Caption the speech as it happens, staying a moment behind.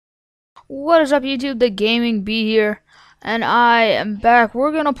What is up, YouTube? The Gaming Bee here, and I am back.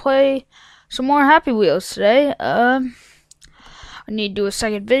 We're gonna play some more Happy Wheels today. I need to do a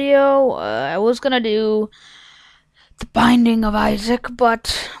second video. I was gonna do the Binding of Isaac,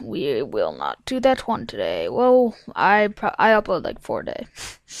 but we will not do that one today. Well, I upload like 4 a day.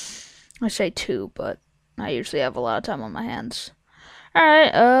 I say 2, but I usually have a lot of time on my hands. All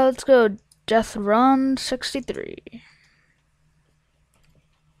right, let's go. Death Run 63.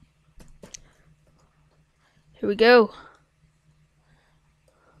 Here we go.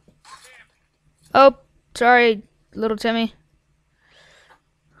 Oh, sorry, little Timmy.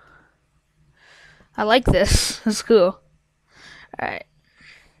 I like this. That's cool. Alright.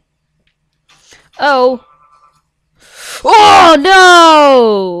 Oh. Oh,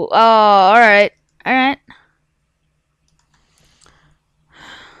 no! Oh, alright. Alright.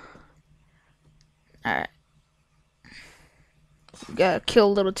 Alright. Gotta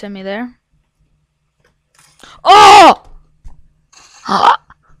kill little Timmy there. Oh!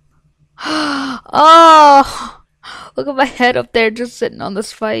 Oh! Look at my head up there just sitting on the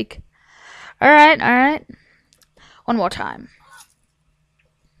spike. Alright, alright. One more time.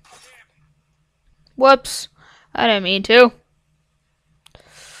 Whoops. I didn't mean to.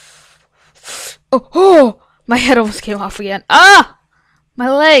 Oh! My head almost came off again. Ah!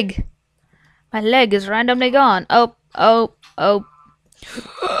 My leg. My leg is randomly gone. Oh, oh, oh.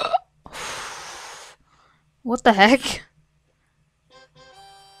 What the heck?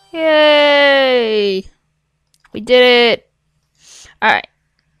 Yay! We did it! Alright.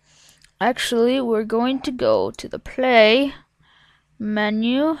 Actually, we're going to go to the play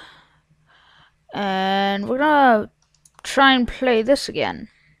menu. And we're gonna try and play this again.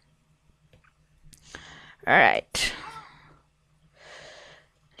 Alright.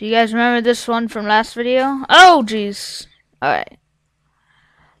 Do you guys remember this one from last video? Oh, jeez. Alright.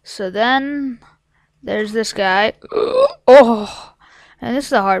 So then, there's this guy. Oh! And this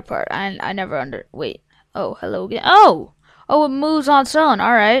is the hard part. I never wait. Oh, hello again. Oh! Oh, it moves on its own.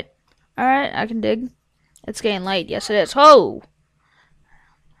 Alright. Alright, I can dig. It's getting light. Yes, it is. Oh!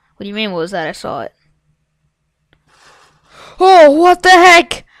 What do you mean, what was that? I saw it. Oh, what the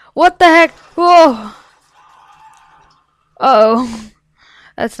heck? What the heck? Oh! Uh-oh.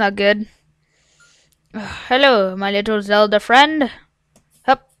 That's not good. Hello, my little Zelda friend.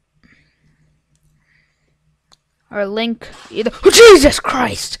 Hup. Or Link. Either. Oh, Jesus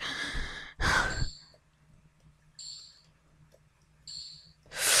Christ!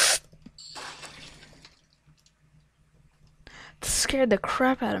 That scared the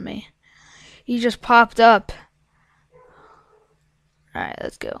crap out of me. He just popped up. Alright,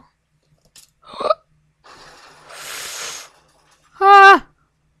 let's go. Ah!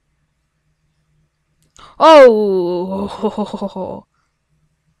 Oh!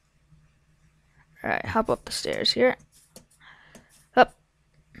 Alright, hop up the stairs here. Up.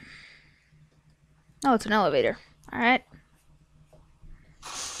 Oh, it's an elevator. Alright.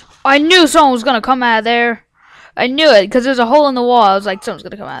 I knew someone was gonna come out of there. I knew it, because there's a hole in the wall. I was like, someone's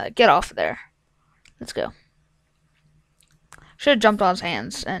gonna come out of there. Get off of there. Let's go. Should have jumped on his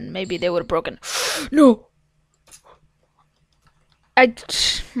hands, and maybe they would have broken. No! I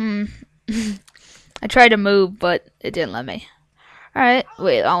tried to move, but it didn't let me. Alright,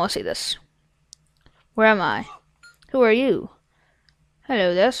 wait, I want to see this. Where am I? Who are you?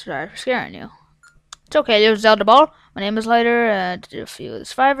 Hello there, sorry for scaring you. It's okay, there's Zelda Ball. My name is Lighter, and a few of the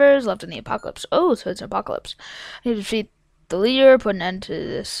survivors left in the apocalypse. Oh, so it's an apocalypse. I need to defeat the leader, put an end to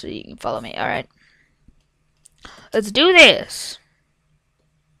this so you can follow me. Alright. Let's do this!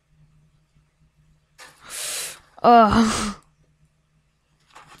 Oh!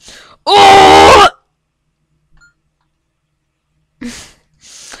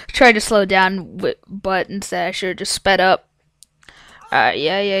 Tried to slow down, but instead I should have just sped up. Alright,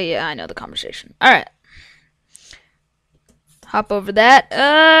 yeah, I know the conversation. Alright. Hop over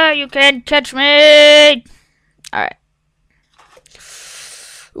that. You can't catch me! Alright.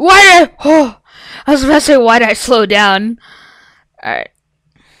 I was about to say, why did I slow down? Alright.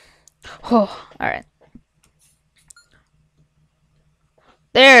 Oh, alright.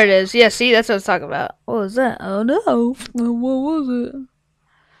 There it is. Yeah, see, that's what I was talking about. What was that? Oh no. What was it?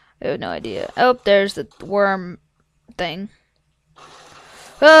 I have no idea. Oh, there's the worm thing.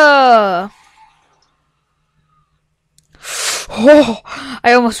 Oh!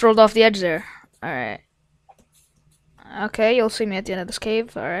 I almost rolled off the edge there. Alright. Okay, you'll see me at the end of this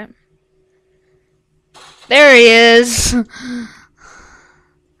cave. Alright. There he is!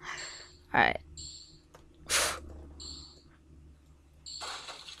 Alright.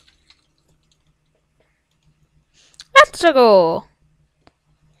 Let's go!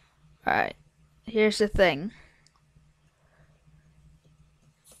 Alright, here's the thing.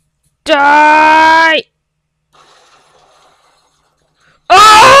 Die!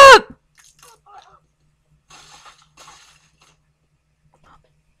 Oh!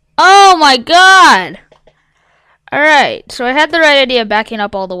 Oh my god! Alright, so I had the right idea backing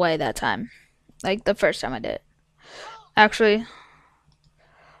up all the way that time. Like the first time I did it. Actually,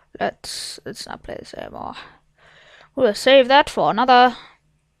 let's not play this anymore. We'll save that for another.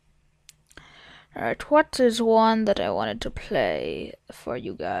 Alright, what is one that I wanted to play for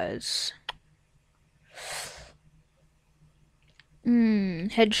you guys?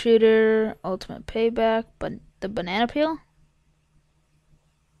 Head shooter, ultimate payback, but the banana peel?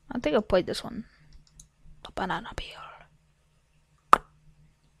 I think I played this one. The banana peel.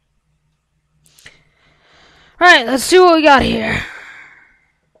 Alright, let's see what we got here.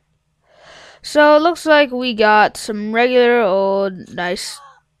 So it looks like we got some regular old nice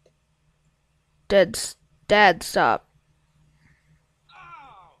dad stop.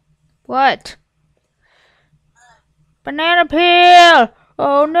 What? Banana peel!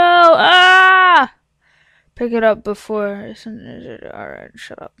 Oh no! Ah! Pick it up before. Alright,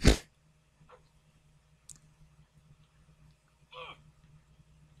 shut up.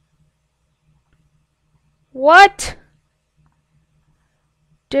 What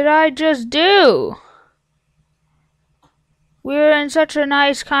did I just do? We were in such a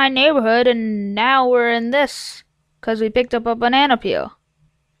nice, kind neighborhood, and now we're in this because we picked up a banana peel.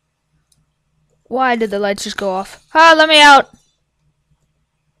 Why did the lights just go off? Ah, let me out!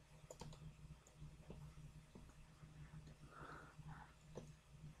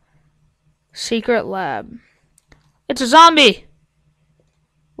 Secret lab. It's a zombie!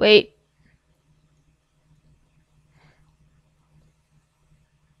 Wait.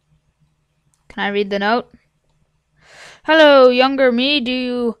 Can I read the note? Hello, younger me. Do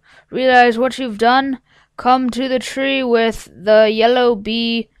you realize what you've done? Come to the tree with the yellow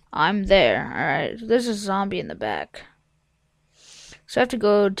bee. I'm there. Alright, there's a zombie in the back. So I have to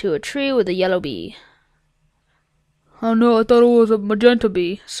go to a tree with a yellow bee. Oh no, I thought it was a magenta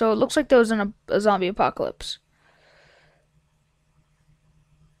bee. So it looks like there was a zombie apocalypse.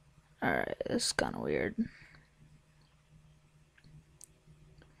 Alright, this is kind of weird.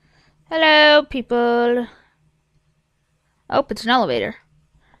 Hello, people. Oh, it's an elevator.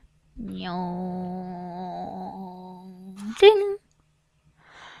 Ding.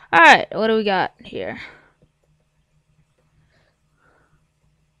 Alright, what do we got here?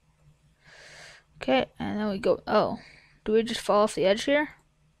 Okay, and then we go. Oh, do we just fall off the edge here?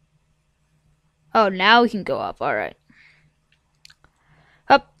 Oh, now we can go up. Alright.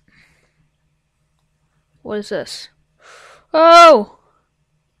 Up. What is this? Oh!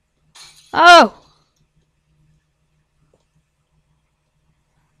 Oh!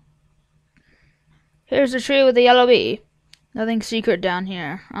 Here's the tree with the yellow bee. Nothing secret down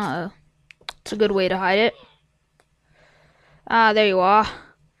here. Uh-oh. It's a good way to hide it. Ah, there you are.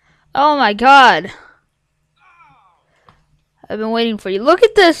 Oh my god. I've been waiting for you. Look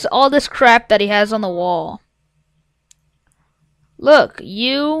at this, all this crap that he has on the wall. Look,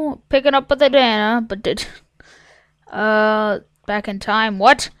 you picking up a banana, but did back in time.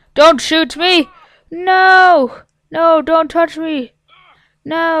 What? Don't shoot me! No! No, don't touch me!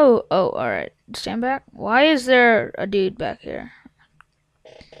 No! Oh, alright. Stand back. Why is there a dude back here?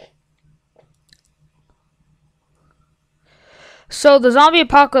 So the zombie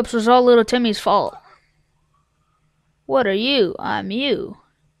apocalypse was all little Timmy's fault. What are you? I'm you.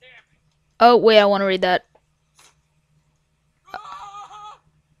 Oh, wait, I want to read that.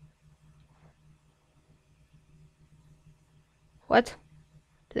 What?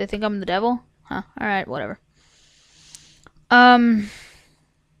 Do they think I'm the devil? Huh, alright, whatever.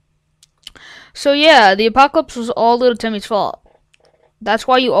 So yeah, the apocalypse was all little Timmy's fault. That's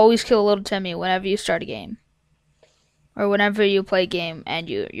why you always kill little Timmy whenever you start a game. Or whenever you play a game and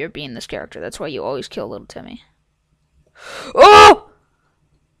you're being this character. That's why you always kill little Timmy. Oh!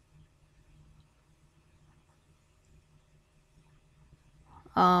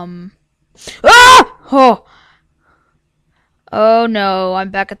 Ah! Oh! Oh no, I'm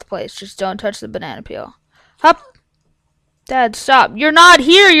back at the place. Just don't touch the banana peel. Hup! Dad, stop. You're not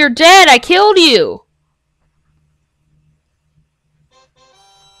here. You're dead. I killed you.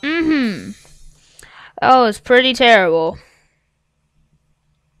 That was pretty terrible.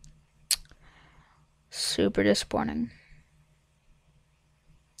 Super disappointing.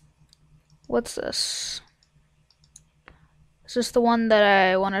 What's this? Is this the one that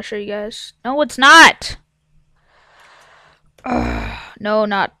I want to show you guys? No, it's not. No,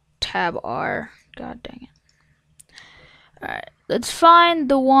 not tab R. God dang it. Alright, let's find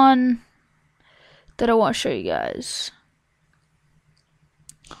the one that I want to show you guys.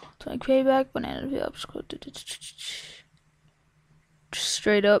 So like payback, banana ups,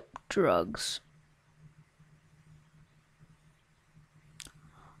 straight up drugs.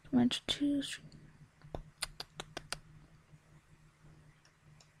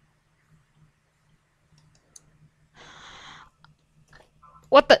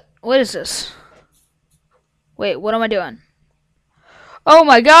 What is this? Wait, what am I doing? Oh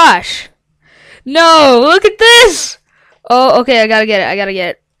my gosh! No, look at this! Oh, okay, I gotta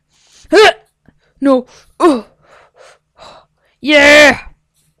get it. No. Yeah!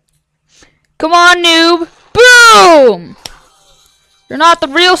 Come on, noob! Boom! You're not the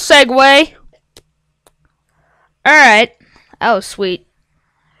real Segway. Alright. That was sweet.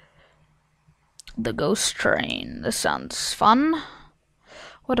 The ghost train. This sounds fun.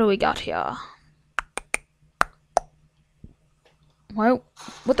 What do we got here? What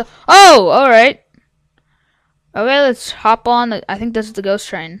the? Oh, alright. Okay, let's hop on. I think this is the ghost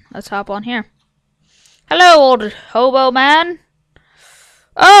train. Let's hop on here. Hello, old hobo man.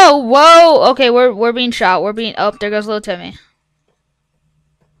 Oh, whoa. Okay, we're being shot. We're being. Oh, there goes little Timmy.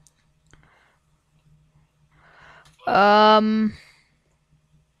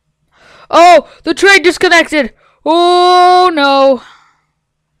 Oh, the train disconnected. Oh no.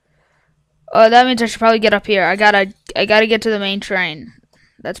 Oh, that means I should probably get up here. I gotta get to the main train.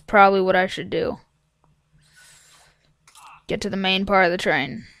 That's probably what I should do. Get to the main part of the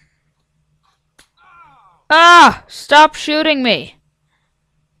train. Ah! Stop shooting me.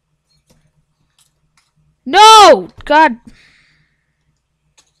 No! God.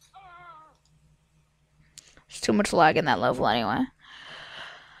 There's too much lag in that level anyway.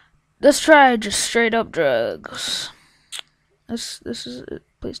 Let's try just straight up drugs. This is it.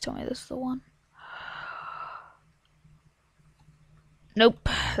 Please tell me this is the one. Nope,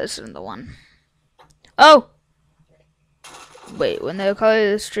 this isn't the one. Oh! Wait, when the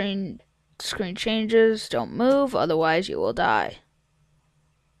color of the screen changes, don't move, otherwise you will die.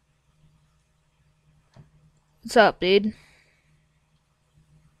 What's up, dude?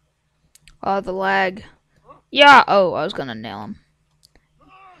 Oh, the lag. Yeah! Oh, I was gonna nail him.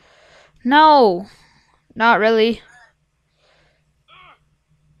 No! Not really.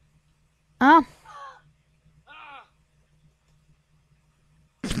 Huh?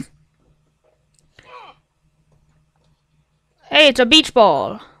 Hey, it's a beach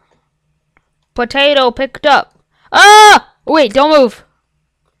ball. Potato picked up. Ah! Wait, don't move.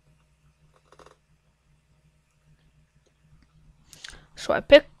 So I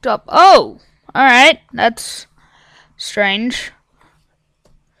picked up. Oh! Alright, that's strange.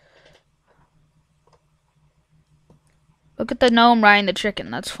 Look at the gnome riding the chicken.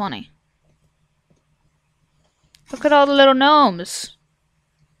 That's funny. Look at all the little gnomes.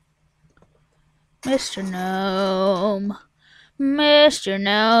 Mr. Gnome. Mr.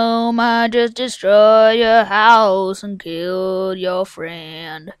 Gnome, I just destroyed your house and killed your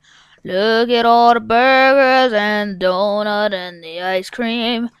friend. Look at all the burgers and the donut and the ice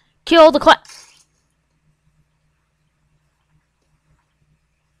cream. Kill the clown.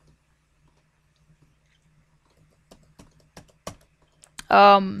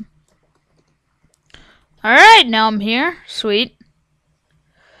 Alright, now I'm here. Sweet.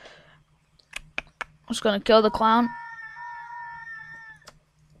 I'm just gonna kill the clown.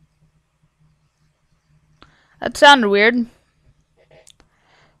 That sounded weird.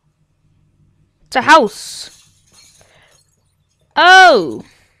 It's a house. Oh.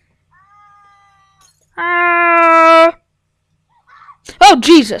 Oh,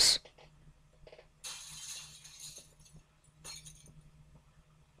 Jesus.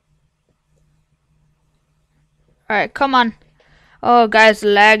 Alright, come on. Oh, guys, the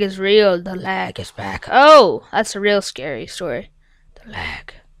lag is real. The lag is back. Oh, that's a real scary story. The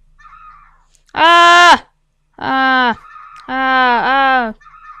lag. Ah!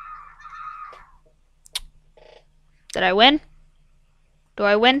 Did I win? Do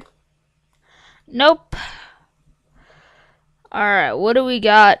I win? Nope. Alright, what do we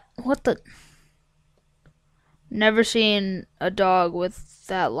got? What the? Never seen a dog with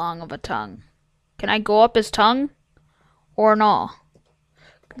that long of a tongue. Can I go up his tongue? Or no?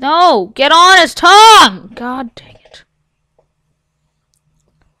 No! Get on his tongue! God dang it.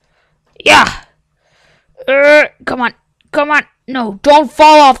 Yeah! Come on. Come on. No, don't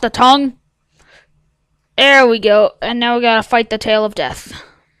fall off the tongue. There we go. And now we gotta fight the tail of death.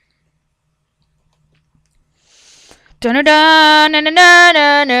 Dun-dun-dun,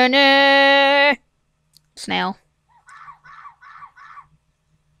 dun-dun-dun-dun-dun. Snail.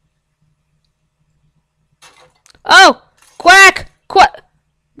 Oh! Quack! Quack!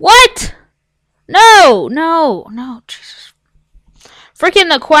 What? No, no, no, Jesus.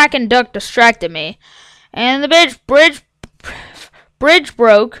 Freaking the quack and duck distracted me. And the bridge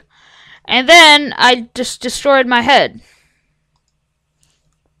broke. And then I just destroyed my head.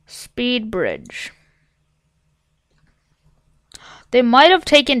 Speed bridge. They might have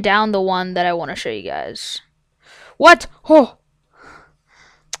taken down the one that I want to show you guys. What? Oh.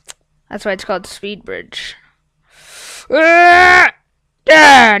 That's why it's called Speed Bridge. Nailed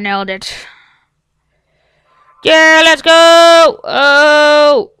it. Yeah, let's go.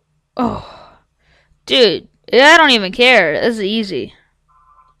 Oh. Oh. Dude, I don't even care. This is easy.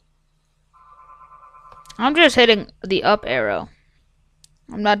 I'm just hitting the up arrow.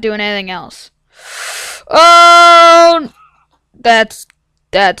 I'm not doing anything else. Oh, that's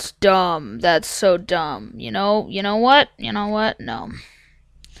dumb. That's so dumb. You know what? You know what? No.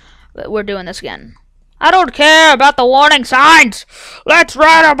 We're doing this again. I don't care about the warning signs. Let's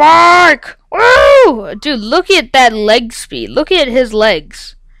ride a bike. Woo! Dude, look at that leg speed. Look at his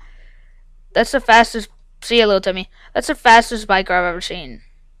legs. That's the fastest. See you, little Timmy. That's the fastest bike I've ever seen.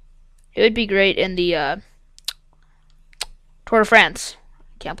 It would be great in the Tour de France.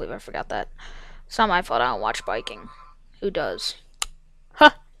 Can't believe I forgot that. It's not my fault I don't watch biking. Who does? Huh.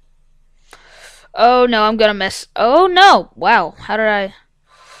 Oh no, I'm gonna miss. Oh no. Wow. How did I?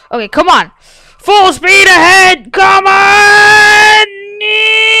 Okay, come on. Full speed ahead. Come on.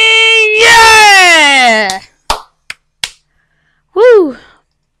 Yeah. Woo.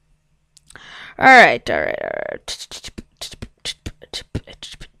 Alright.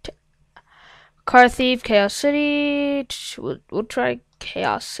 Car Thief, Chaos City. We'll try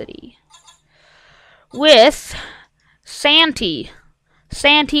Chaos City. With Santa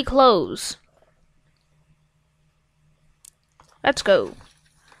Claus. Let's go.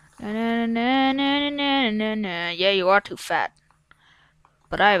 Yeah, you are too fat.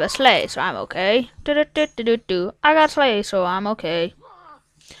 But I have a sleigh, so I'm okay. I got a sleigh, so I'm okay.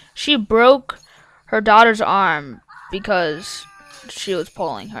 She broke her daughter's arm because she was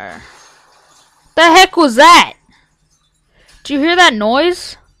pulling her. The heck was that? Did you hear that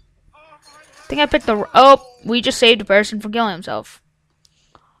noise? I think I picked the... Oh, we just saved a person from killing himself.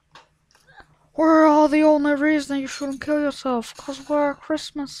 We're all the only reason you shouldn't kill yourself, because we're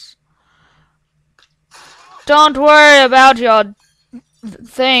Christmas. Don't worry about your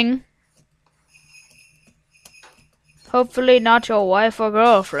thing. Hopefully not your wife or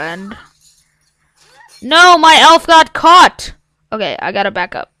girlfriend. No, my elf got caught! Okay, I gotta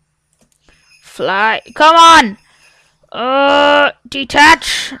back up. Fly. Come on!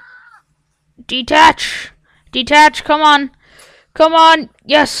 Detach! Detach! Detach, come on! Come on!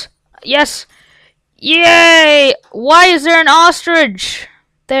 Yes! Yes! Yay! Why is there an ostrich?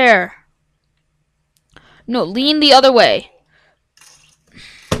 There. No, lean the other way.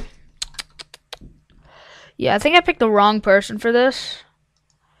 Yeah, I think I picked the wrong person for this.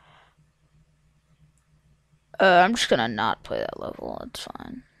 I'm just gonna not play that level. It's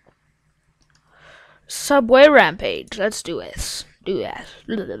fine. Subway Rampage. Let's do this.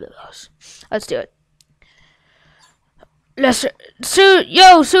 Let's do it.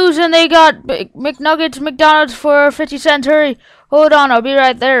 Yo, Susan, they got McNuggets, McDonald's for 50 cents. Hurry. Hold on, I'll be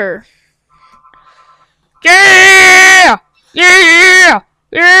right there. Yeah! Yeah!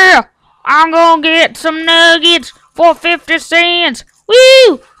 Yeah! I'm gonna get some nuggets for 50 cents.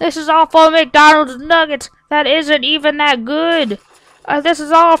 Woo! This is all for McDonald's nuggets. That isn't even that good. This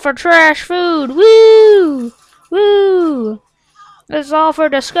is all for trash food. Woo! Woo! This is all for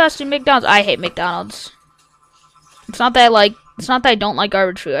disgusting McDonald's. I hate McDonald's. It's not that I don't like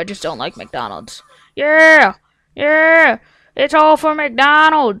garbage food. I just don't like McDonald's. Yeah! Yeah! It's all for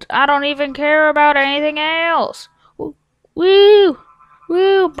McDonald's. I don't even care about anything else. Woo! Woo!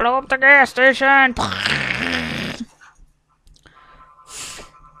 Woo! Blow up the gas station.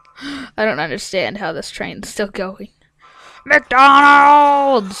 I don't understand how this train's still going.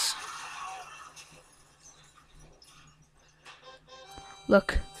 McDonald's!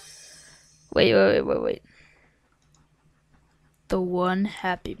 Look. Wait. The one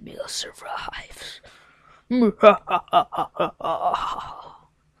Happy Meal survives.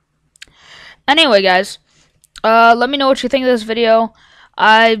 Anyway, guys. Let me know what you think of this video.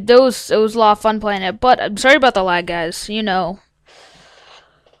 It was a lot of fun playing it, but I'm sorry about the lag, guys. You know.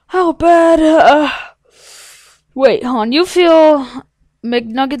 How bad, Wait, hold on. You feel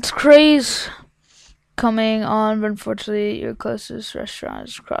McNuggets craze coming on, but unfortunately your closest restaurant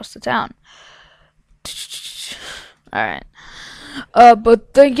is across the town. Alright.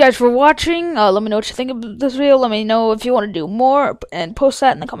 But thank you guys for watching. Let me know what you think of this video. Let me know if you want to do more, and post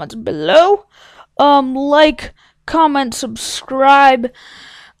that in the comments below. Like, comment, subscribe.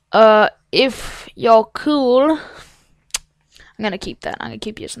 If y'all cool, I'm gonna keep that. I'm gonna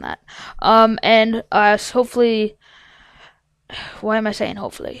keep using that. And hopefully, why am I saying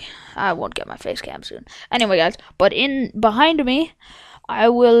hopefully? I won't get my face cam soon. Anyway, guys, but behind me, I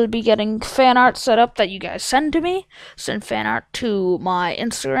will be getting fan art set up that you guys send to me. Send fan art to my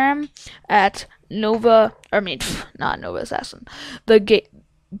Instagram at not Nova Assassin.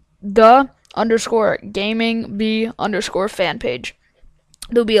 The underscore gaming b underscore fan page.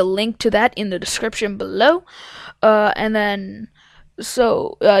 There'll be a link to that in the description below. And then,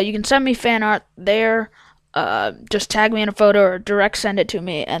 you can send me fan art there. Just tag me in a photo or direct send it to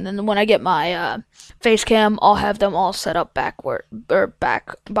me, and then when I get my face cam, I'll have them all set up back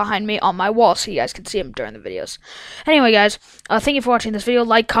behind me on my wall so you guys can see them during the videos. Anyway, guys, thank you for watching this video.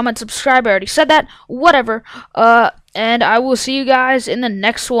 Like, comment, subscribe. I already said that. Whatever. And I will see you guys in the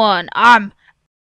next one. I'm